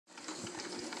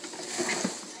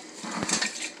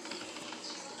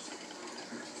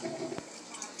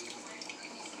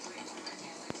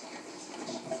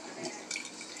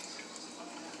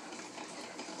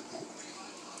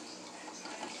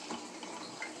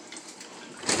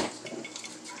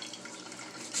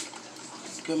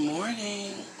Good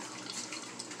morning.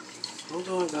 Hold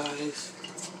on, guys.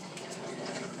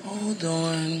 Hold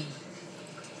on.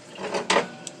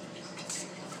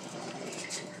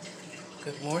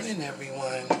 Good morning,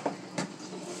 everyone.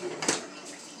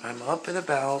 I'm up and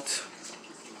about.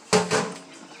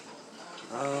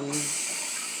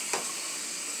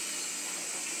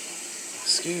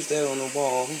 Excuse that on the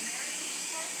wall.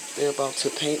 They're about to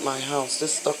paint my house.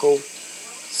 This stucco,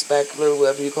 spackler,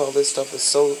 whatever you call this stuff, is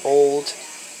so old.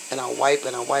 And I wipe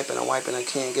and I wipe and I wipe and I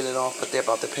can't get it off. But they're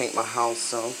about to paint my house,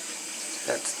 so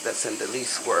that's in the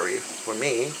least worry for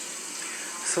me.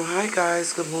 So hi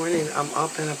guys, good morning. I'm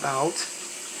up and about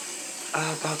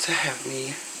to have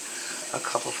me a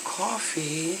cup of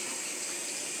coffee,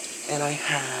 and I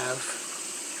have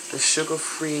the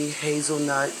sugar-free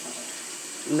hazelnut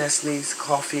Nestle's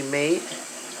Coffee Mate,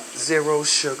 0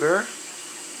 sugar.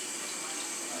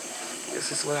 This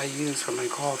is what I use for my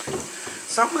coffee.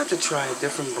 So I'm going to try a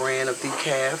different brand of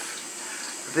decaf.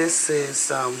 This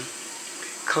is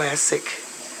classic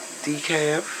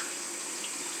decaf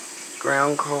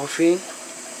ground coffee.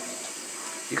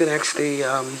 You can actually,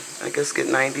 I guess, get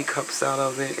 90 cups out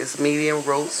of it. It's medium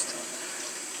roast.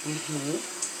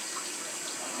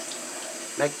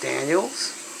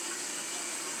 McDaniel's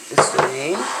is the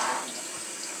name.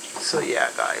 So yeah,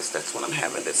 guys, that's what I'm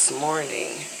having this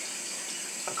morning.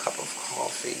 A cup of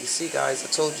coffee. You see, guys, I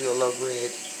told you I love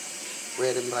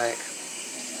red and black.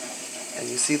 And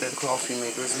you see that coffee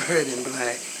maker is red and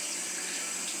black.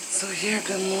 So yeah,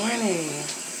 good morning.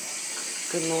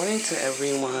 Good morning to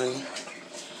everyone.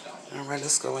 Alright,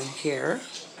 let's go in here.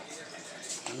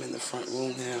 I'm in the front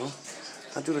room now.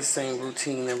 I do the same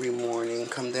routine every morning.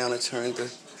 Come down and turn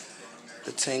the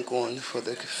tank on for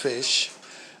the fish.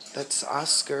 That's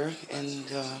Oscar, and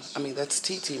that's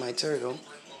TT, my turtle.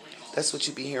 That's what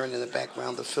you be hearing in the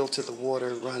background, the filter, the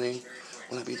water running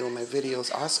when I be doing my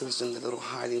videos. Oscar's in the little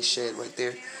hiding shed right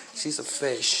there. She's a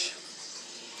fish.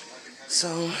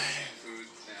 So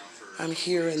I'm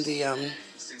here in the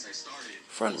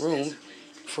front room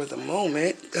for the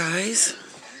moment, guys.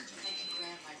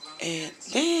 And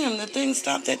damn, the thing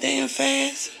stopped that damn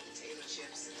fast.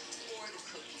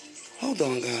 Hold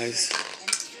on, guys.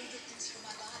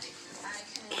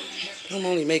 I'm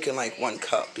only making like 1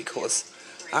 cup because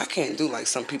I can't do like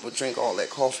some people drink all that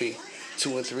coffee,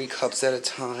 2 or 3 cups at a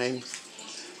time.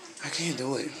 I can't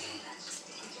do it.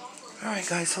 Alright,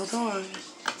 guys, hold on.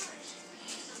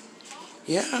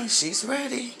 Yeah, she's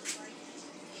ready.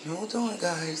 Hold on,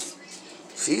 guys.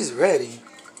 She's ready.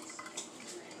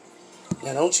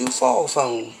 Now, don't you fall,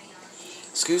 phone.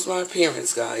 Excuse my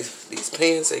appearance, guys. These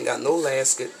pants ain't got no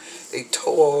lasket. They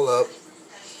toe all up.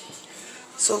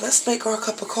 So let's make our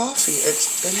cup of coffee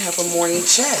and have a morning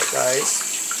chat, guys.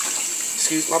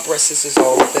 Excuse my breasts is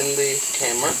all up in the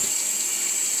camera.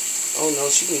 Oh no,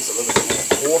 she needs a little bit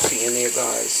more coffee in there,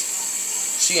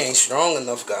 guys. She ain't strong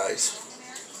enough, guys.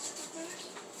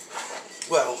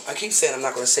 Well, I keep saying I'm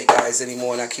not going to say guys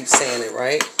anymore, and I keep saying it,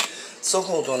 right? So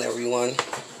hold on, everyone.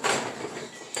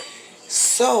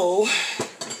 So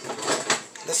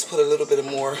let's put a little bit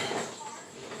more.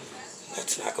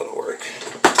 That's not going to work.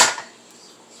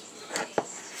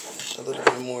 A little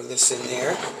bit more of this in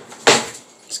there.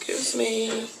 Excuse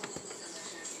me.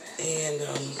 And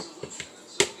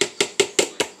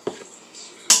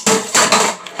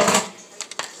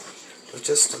with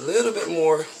just a little bit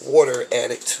more water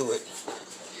added to it.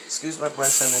 Excuse my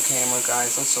breath in the camera,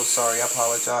 guys. I'm so sorry. I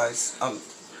apologize.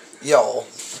 Y'all,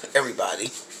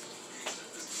 everybody.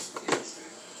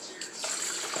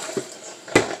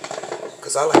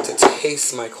 Because I like to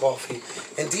taste my coffee.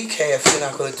 And decaf, you're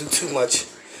not going to do too much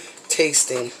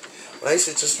tasting. When I used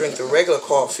to just drink the regular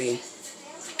coffee,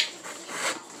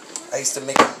 I used to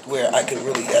make it where I could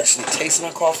really actually taste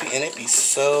my coffee, and it'd be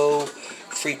so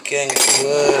freaking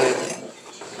good.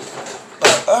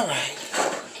 But, alright.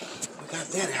 We got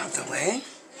that out the way.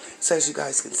 So as you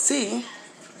guys can see,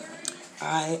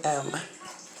 I am,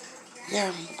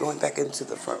 going back into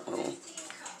the front room.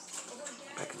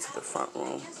 Back into the front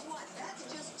room.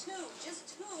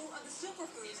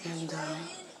 And,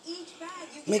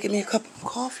 making me a cup of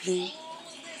coffee.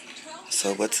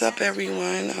 So what's up,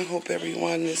 everyone? I hope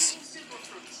everyone is,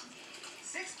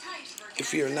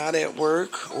 if you're not at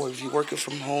work or if you're working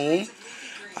from home,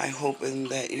 I hope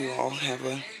that you all have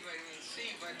a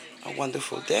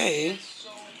wonderful day.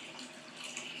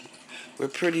 We're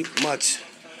pretty much,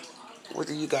 what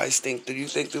do you guys think? Do you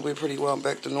think that we're pretty well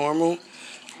back to normal?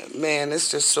 Man,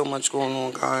 there's just so much going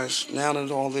on, guys. Now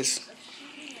that all this,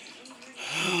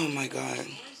 oh my God.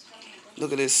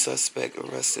 Look at this suspect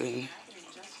arrested in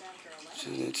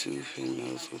shooting 2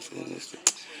 females within this.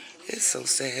 It's so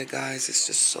sad, guys. It's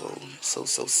just so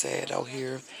sad out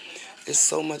here. There's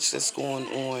so much that's going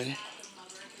on.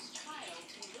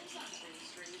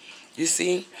 You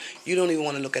see, you don't even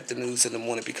want to look at the news in the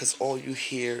morning because all you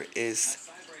hear is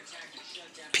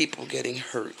people getting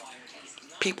hurt,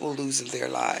 people losing their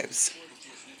lives.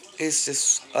 It's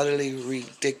just utterly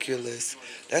ridiculous.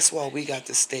 That's why we got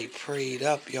to stay prayed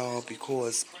up, y'all,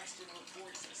 because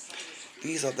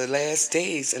these are the last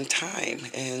days in time,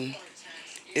 and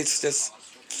it's just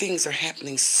things are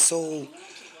happening so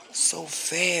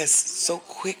fast, so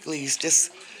quickly. It's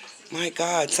just, my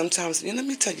God, sometimes, let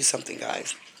me tell you something,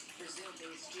 guys.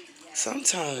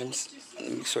 Sometimes, let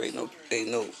me make sure ain't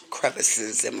no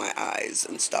crevices in my eyes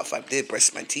and stuff. I did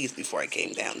brush my teeth before I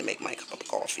came down to make my cup of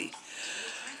coffee.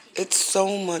 It's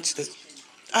so much that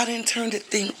I didn't turn the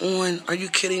thing on. Are you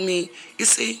kidding me? You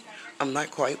see, I'm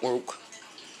not quite woke.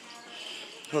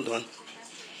 Hold on.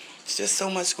 It's just so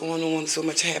much going on, so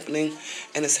much happening,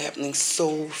 and it's happening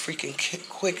so freaking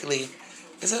quickly.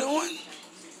 Is it on?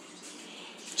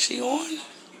 She on?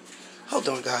 Hold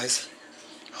on, guys.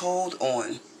 Hold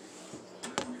on.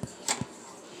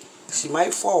 She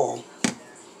might fall.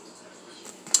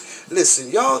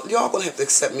 Listen, y'all gonna have to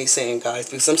accept me saying, guys,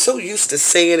 because I'm so used to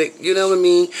saying it, you know what I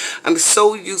mean? I'm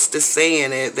so used to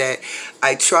saying it that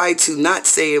I try to not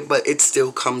say it, but it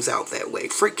still comes out that way.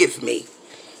 Forgive me.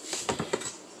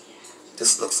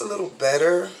 This looks a little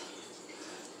better.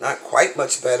 Not quite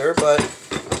much better, but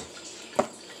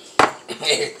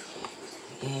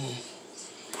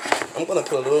I'm gonna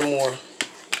put a little more.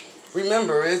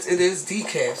 Remember, it is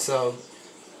decaf, so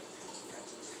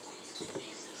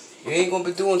you ain't gonna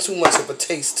be doing too much of a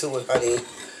taste to it, honey.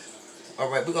 All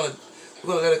right, we're gonna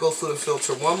let it go through the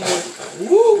filter one more.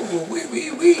 Woo, wee.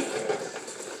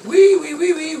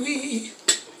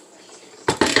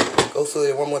 Go through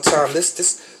it one more time.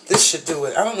 This should do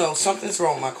it. I don't know, something's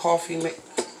wrong with my coffee.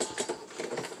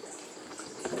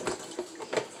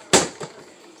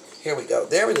 Here we go.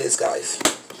 There it is, guys.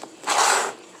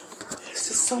 There's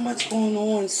just so much going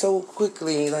on so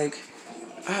quickly. Like,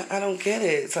 I don't get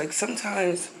it. It's like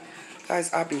sometimes,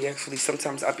 guys,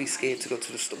 sometimes I'll be scared to go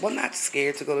to the store. Well, not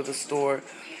scared to go to the store,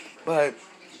 but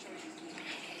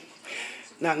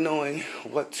not knowing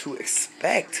what to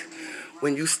expect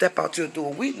when you step out your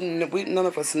door. We none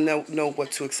of us know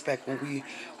what to expect when we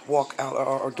walk out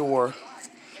our door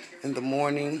in the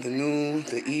morning, the noon,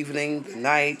 the evening, the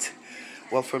night.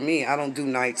 Well, for me, I don't do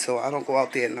night, so I don't go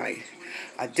out there at night.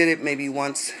 I did it maybe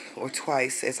once or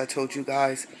twice, as I told you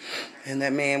guys, and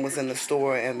that man was in the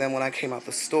store, and then when I came out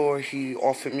the store, he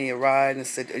offered me a ride and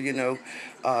said, do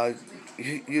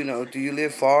you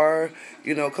live far?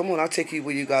 Come on, I'll take you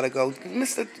where you gotta go.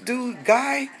 Mr. Dude,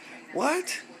 guy,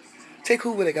 what? Take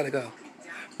who where they gotta go?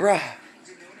 Bruh,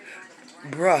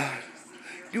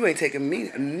 you ain't taking me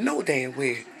no damn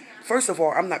where. First of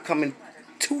all, I'm not coming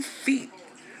 2 feet,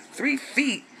 3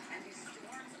 feet,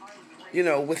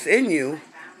 within you,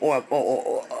 or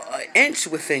an inch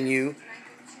within you,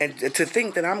 and to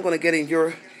think that I'm going to get in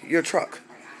your truck.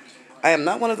 I am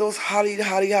not one of those hottie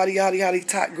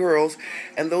tot girls,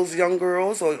 and those young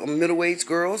girls or middle-aged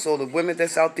girls or the women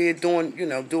that's out there doing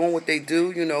what they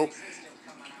do,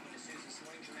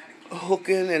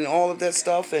 hooking and all of that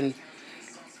stuff. And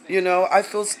I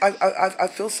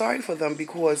feel sorry for them,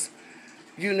 because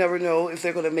you never know if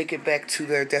they're going to make it back to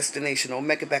their destination or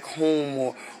make it back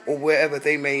home or wherever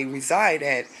they may reside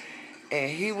at. And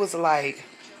he was like,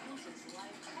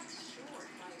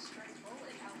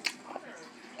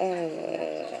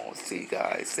 oh, see,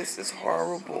 guys, this is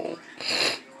horrible.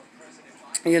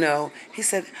 He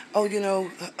said, oh,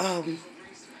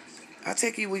 I'll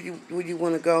take you where you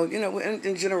want to go.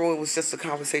 In general, it was just a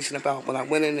conversation about when I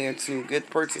went in there to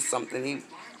purchase something.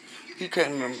 He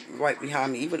came right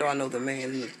behind me, even though I know the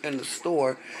man in the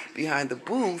store behind the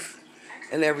booth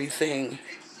and everything.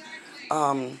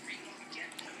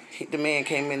 The man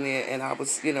came in there, and I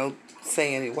was,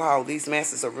 saying, wow, these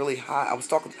masses are really hot. I was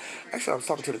talking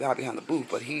to the guy behind the booth,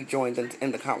 but he joined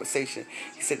in the conversation.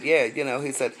 He said, yeah,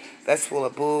 he said, that's full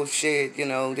of bullshit.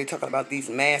 They're talking about these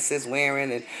masses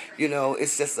wearing, and,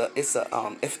 it's just it's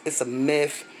a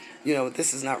myth.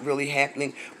 This is not really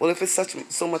happening. Well, if it's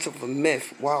so much of a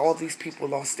myth, why all these people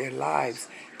lost their lives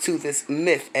to this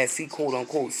myth, as he quote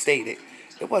unquote stated?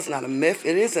 It was not a myth.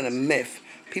 It isn't a myth.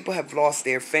 People have lost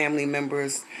their family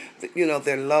members,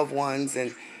 their loved ones,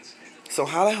 and so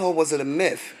how the hell was it a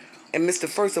myth? And Mr.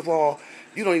 First of all,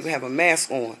 you don't even have a mask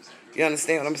on. You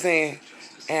understand what I'm saying?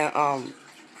 And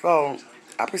so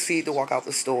I proceeded to walk out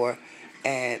the store,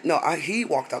 and he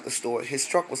walked out the store. His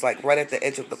truck was like right at the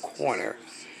edge of the corner.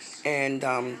 And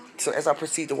so as I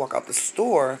proceeded to walk out the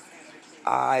store,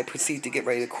 I proceed to get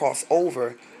ready to cross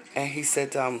over, and he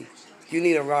said, you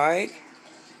need a ride?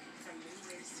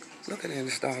 Look at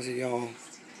Anastasia, y'all.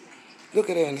 Look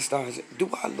at Anastasia. Do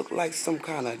I look like some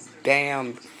kind of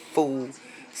damn fool,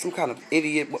 some kind of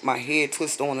idiot with my head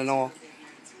twist on and off?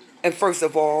 And first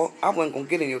of all, I wasn't going to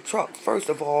get in your truck. First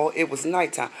of all, it was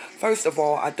nighttime. First of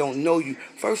all, I don't know you.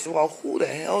 First of all, who the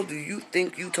hell do you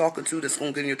think you talking to that's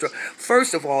going to get in your truck?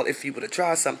 First of all, if you would have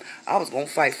tried something, I was going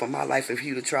to fight for my life if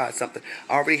you would have tried something.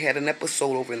 I already had an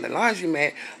episode over in the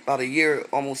laundromat about a year,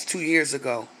 almost 2 years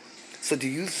ago. So do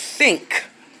you think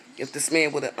if this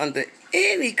man would have, under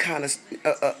any kind of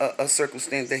a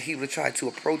circumstance, that he would have tried to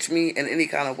approach me in any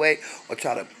kind of way or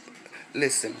try to,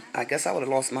 listen, I guess I would have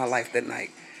lost my life that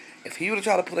night. If he would have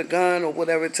tried to put a gun or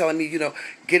whatever, telling me,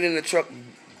 get in the truck,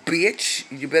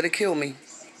 bitch, you better kill me.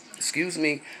 Excuse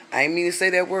me. I ain't mean to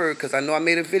say that word because I know I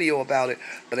made a video about it.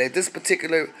 But at that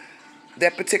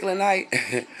particular night,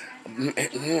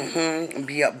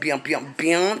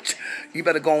 you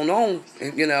better go on,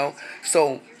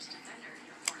 So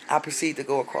I proceeded to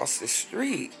go across the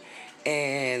street.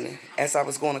 And as I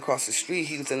was going across the street,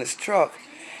 he was in his truck.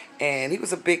 And he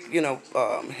was a big,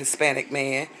 Hispanic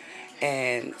man.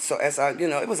 And so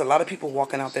it was a lot of people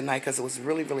walking out that night because it was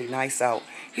really, really nice out.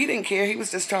 He didn't care. He was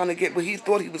just trying to get what he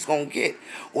thought he was going to get,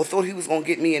 or thought he was going to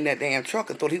get me in that damn truck,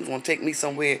 and thought he was going to take me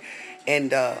somewhere and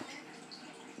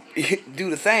do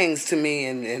the things to me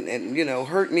and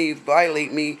hurt me,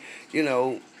 violate me,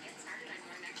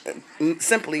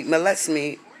 simply molest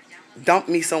me, dump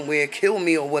me somewhere, kill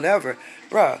me or whatever.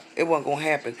 Bruh, it wasn't going to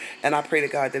happen. And I pray to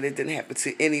God that it didn't happen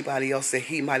to anybody else that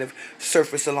he might have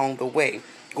surfaced along the way,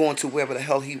 going to wherever the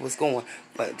hell he was going.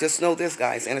 But just know this,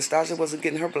 guys, Anastasia wasn't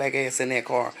getting her black ass in that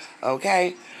car,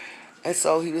 okay? And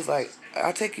so he was like,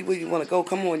 I'll take you where you want to go.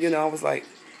 Come on, I was like,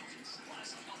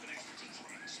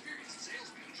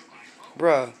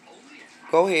 bruh,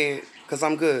 go ahead, because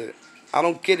I'm good. I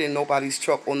don't get in nobody's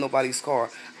truck or nobody's car.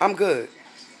 I'm good.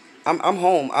 I'm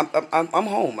home. I'm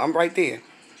home. I'm right there.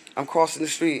 I'm crossing the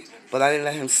street, but I didn't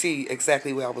let him see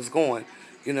exactly where I was going.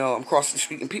 I'm crossing the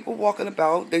street, and people walking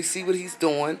about, they see what he's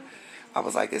doing. I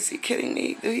was like, is he kidding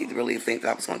me? Did he really think that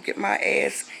I was going to get my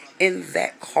ass in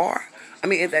that car?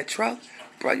 In that truck?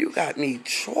 Bro, you got me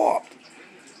chopped.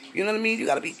 You know what I mean? You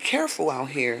got to be careful out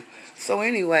here. So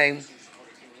anyway,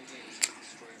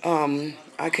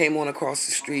 I came on across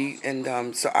the street, and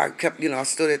so I kept, I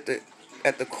stood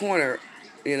at the corner,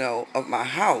 of my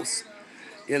house,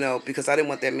 because I didn't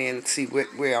want that man to see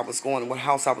where I was going, what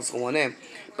house I was going in.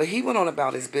 But he went on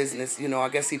about his business. I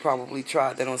guess he probably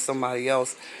tried that on somebody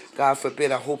else. God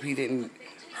forbid, I hope he didn't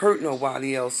hurt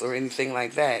nobody else or anything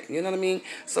like that. You know what I mean?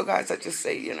 So, guys, I just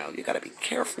say, you got to be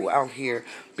careful out here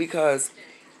because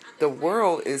the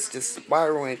world is just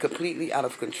spiraling completely out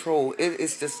of control. It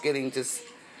is just getting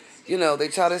they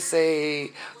try to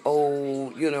say,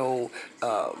 the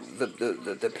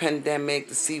pandemic,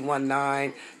 the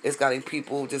C-19, is getting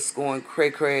people just going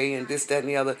cray-cray and this, that, and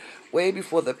the other. Way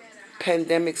before the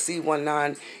pandemic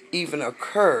C-19 even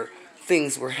occurred,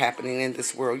 things were happening in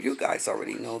this world. You guys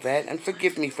already know that. And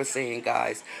forgive me for saying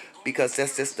guys, because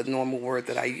that's just the normal word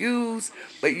that I use.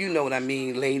 But you know what I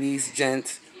mean, ladies,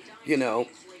 gents,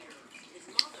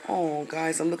 Oh,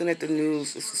 guys, I'm looking at the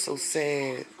news. This is so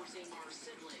sad.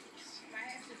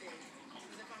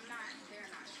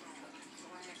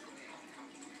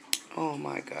 Oh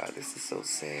my God, this is so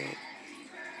sad.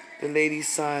 The lady's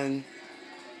son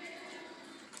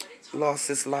lost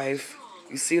his life.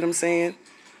 You see what I'm saying?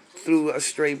 Through a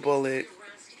stray bullet.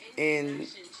 And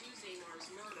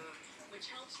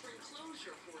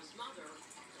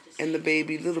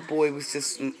the little boy was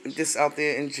just out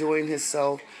there enjoying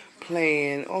himself,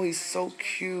 playing. Oh, he's so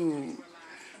cute.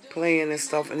 Playing and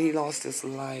stuff, and he lost his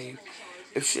life.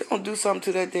 If she don't do something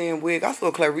to that damn wig, I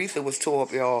thought Clarissa was tore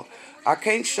up, y'all. I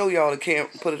can't show y'all,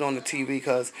 can't put it on the TV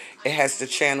because it has the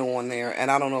channel on there,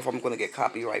 and I don't know if I'm going to get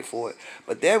copyright for it.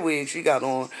 But that wig she got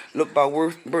on look about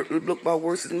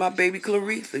worse than my baby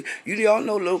Clarissa. Y'all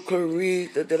know little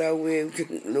Clarissa that I wear.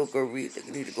 Little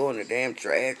Clarissa need to go in the damn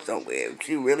trash somewhere.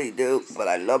 She really do, but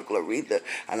I love Clarissa,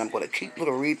 and I'm going to keep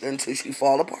Clarissa until she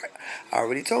fall apart. I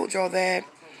already told y'all that.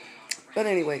 But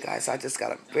anyway, guys, I just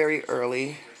got up very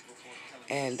early,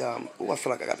 and I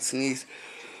feel like I got to sneeze.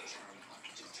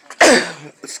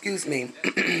 Excuse me.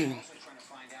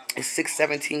 It's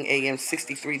 6:17 a.m.,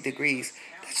 63 degrees.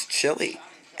 That's chilly,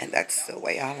 and that's the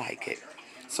way I like it.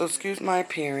 So excuse my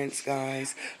appearance,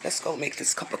 guys. Let's go make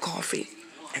this cup of coffee,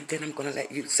 and then I'm gonna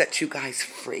set you guys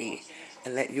free,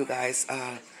 and let you guys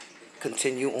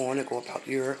continue on and go about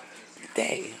your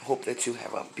day. Hope that you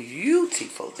have a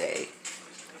beautiful day.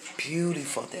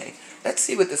 Beautiful day. Let's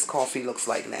see what this coffee looks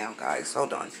like now, guys.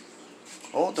 Hold on.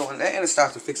 Hold on. And it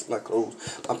starts to fix my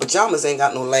clothes. My pajamas ain't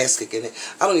got no elastic in it.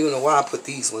 I don't even know why I put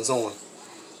these ones on.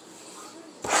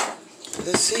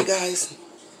 Let's see, guys.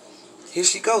 Here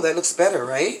she go. That looks better,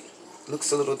 right?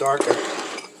 Looks a little darker.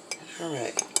 All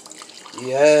right.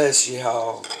 Yes,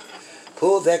 y'all.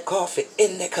 Pull that coffee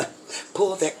in the cup.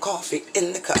 Pull that coffee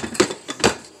in the cup.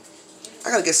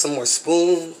 I gotta get some more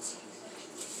spoons.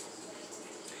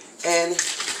 And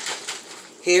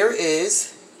here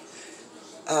is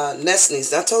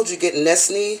Nestle's. I told you get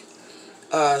Nestle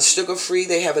sugar-free.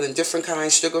 They have it in different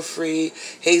kinds. Sugar-free,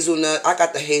 hazelnut. I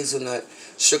got the hazelnut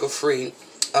sugar-free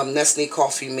Nestle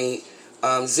coffee mate.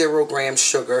 0 gram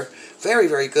sugar. Very,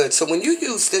 very good. So when you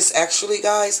use this, actually,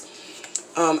 guys,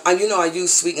 you know I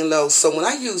use Sweet and Low. So when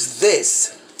I use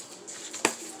this,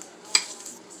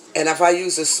 and if I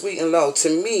use a Sweet and Low, to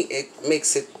me, it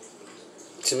makes it,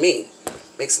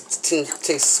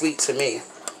 taste sweet to me.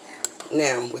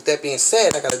 Now, with that being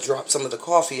said, I got to drop some of the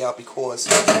coffee out because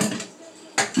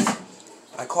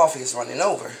my coffee is running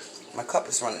over. My cup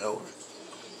is running over.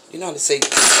 You know how to say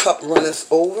cup runneth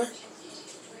over?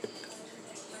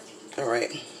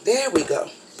 Alright, there we go.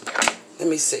 Let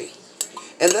me see.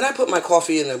 And then I put my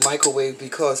coffee in the microwave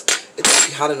because it doesn't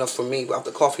be hot enough for me without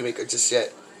the coffee maker just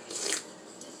yet.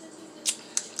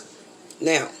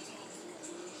 Now,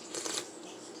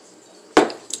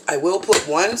 I will put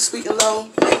 1 Sweet and Low,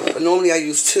 but normally I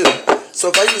use 2. So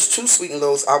if I use 2 Sweet and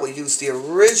Lows, I would use the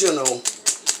original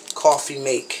coffee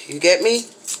make. You get me?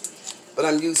 But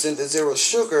I'm using the 0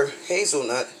 sugar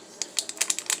hazelnut.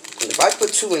 And if I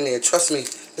put 2 in there, trust me,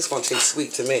 it's going to taste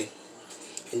sweet to me.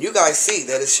 And you guys see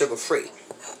that it's sugar free.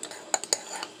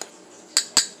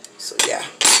 So yeah.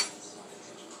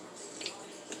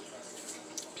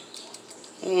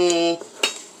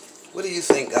 What do you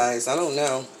think, guys? I don't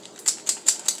know.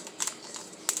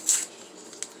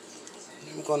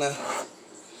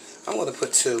 I'm gonna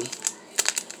put 2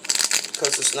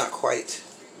 because it's not quite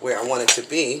where I want it to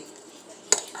be.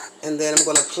 And then I'm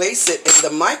gonna place it in the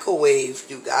microwave,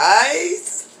 you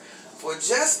guys, for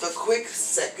just a quick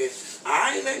second.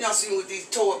 I ain't letting y'all see me with these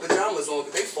toe-up pajamas on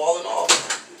because they falling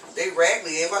off. They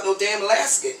raggedy, ain't got no damn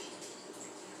elastic.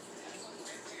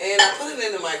 And I put it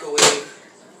in the microwave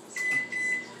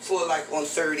for like on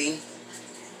 30.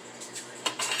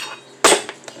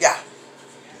 Yeah.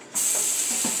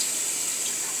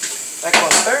 Like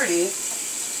on 30.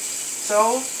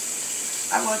 So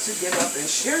I want to get up and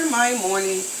share my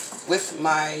morning with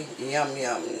my yum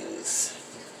yums.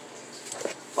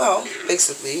 Well,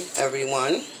 basically,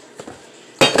 everyone,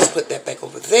 let's put that back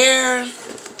over there.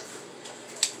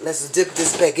 Let's dip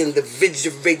this back in the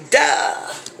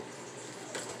refrigerator.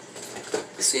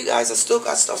 See, guys, I still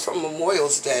got stuff from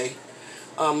Memorial's Day.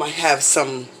 I have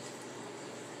some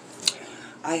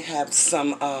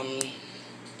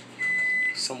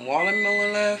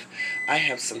watermelon left. I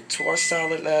have some tossed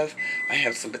salad left. I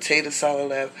have some potato salad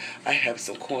left. I have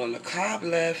some corn on the cob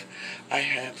left. I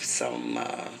have some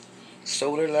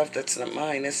soda left. That's not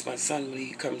mine. That's my son when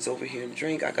he comes over here and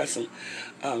drink. I got some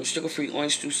sugar-free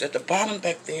orange juice at the bottom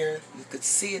back there. You could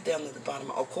see it down at the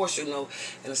bottom. Of course, you know,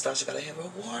 Anastasia got to have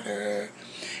her water.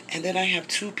 And then I have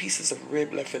 2 pieces of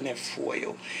rib left in that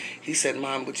foil. He said,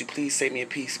 Mom, would you please save me a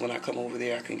piece when I come over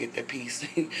there? I can get that piece.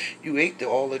 You ate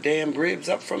all the damn ribs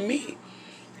up from me.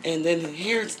 And then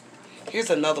here's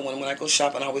another one. When I go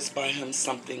shopping, I always buy him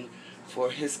something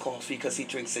for his coffee because he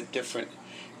drinks it different.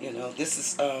 You know, this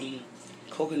is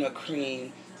coconut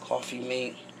cream coffee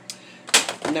mate.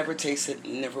 Never tasted,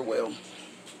 never will.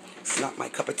 It's not my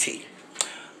cup of tea.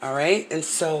 All right, and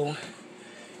so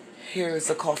here's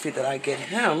the coffee that I get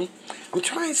him. I'm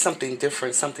trying something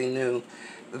different, something new.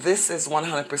 This is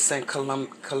 100%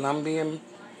 Colombian.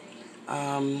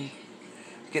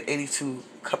 Get 82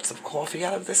 cups of coffee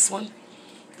out of this one.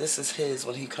 This is his.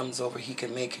 When he comes over, he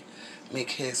can make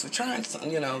his. We're trying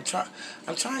something, you know.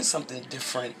 I'm trying something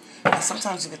different. And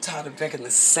sometimes you get tired of drinking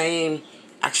the same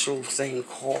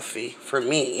coffee. For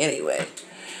me, anyway.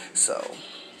 So,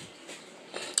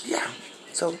 yeah.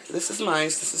 So this is mine.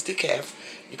 This is decaf.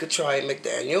 You could try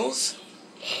McDaniel's.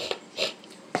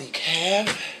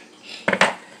 Decaf.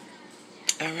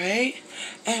 All right.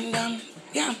 And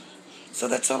yeah. So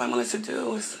that's all I wanted to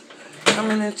do is come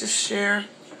in and just share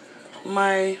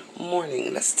my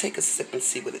morning. Let's take a sip and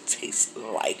see what it tastes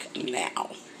like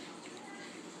now.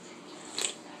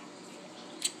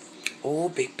 Oh,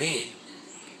 baby.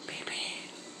 Baby.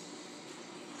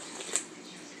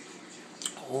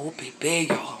 Oh, baby,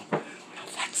 y'all. Now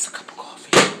that's a cup of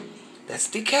coffee. That's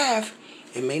decaf.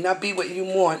 It may not be what you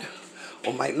want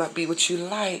or might not be what you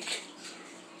like.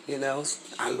 You know,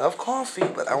 I love coffee,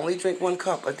 but I only drink 1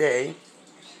 cup a day.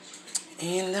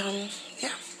 And,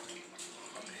 yeah.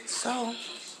 So,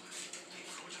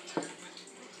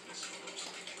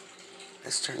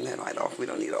 let's turn that light off. We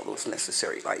don't need all those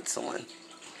necessary lights on.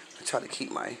 I try to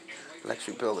keep my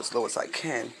electric bill as low as I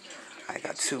can. I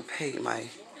got to pay my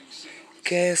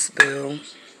gas bill.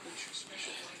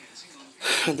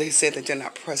 They said that they're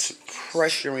not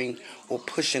pressuring or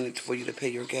pushing it for you to pay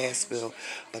your gas bill.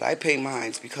 But I pay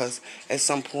mine because at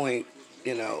some point,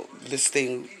 you know, this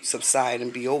thing subside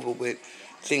and be over with.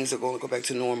 Things are going to go back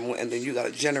to normal, and then you got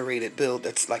a generated bill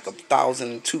that's like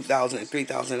 $1,000, $2,000, and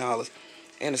 $3,000.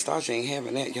 Anastasia ain't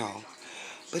having that, y'all.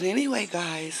 But anyway,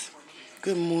 guys,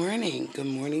 good morning. Good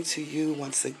morning to you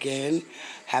once again.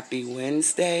 Happy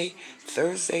Wednesday,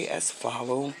 Thursday as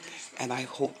follow, and I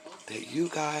hope that you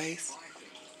guys,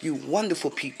 you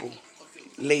wonderful people,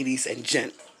 ladies and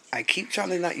gent. I keep trying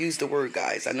to not use the word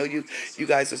guys. I know you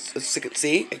guys are sick of,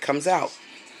 see, it comes out.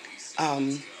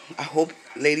 I hope,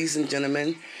 ladies and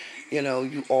gentlemen, you know,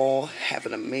 you all have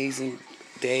an amazing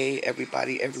day,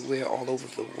 everybody, everywhere, all over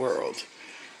the world.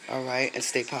 All right, and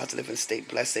stay positive and stay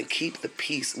blessed and keep the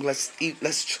peace.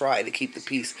 Let's try to keep the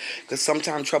peace, because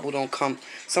sometimes trouble don't come.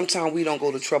 Sometimes we don't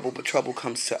go to trouble, but trouble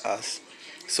comes to us.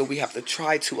 So we have to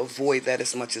try to avoid that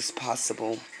as much as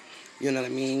possible. You know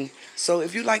what I mean? So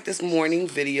if you like this morning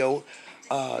video,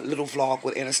 little vlog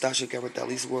with Anastasia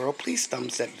GHIRADELLI'S World, please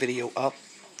thumbs that video up.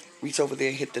 Reach over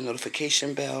there, hit the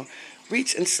notification bell.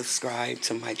 Reach and subscribe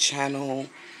to my channel.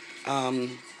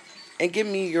 And give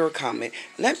me your comment.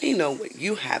 Let me know what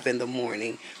you have in the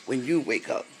morning when you wake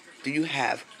up. Do you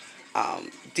have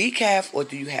decaf or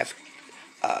do you have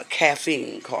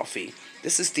caffeine coffee?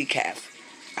 This is decaf.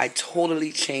 I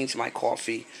totally changed my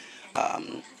coffee.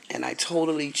 And I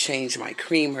totally changed my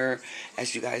creamer.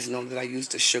 As you guys know that I use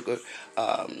the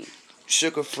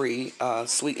sugar-free,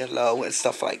 sweet and low and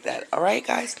stuff like that. All right,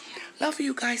 guys? Love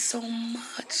you guys so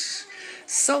much.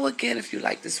 So again, if you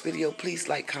like this video, please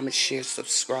like, comment, share,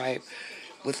 subscribe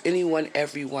with anyone,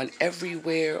 everyone,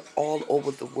 everywhere, all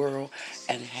over the world,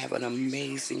 and have an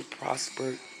amazing,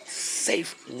 prosperous,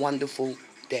 safe, wonderful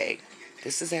day.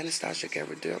 This is Anastasia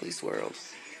GHIRADELLI'S World.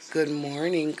 Good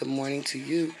morning to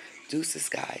you. Deuces,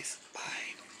 guys.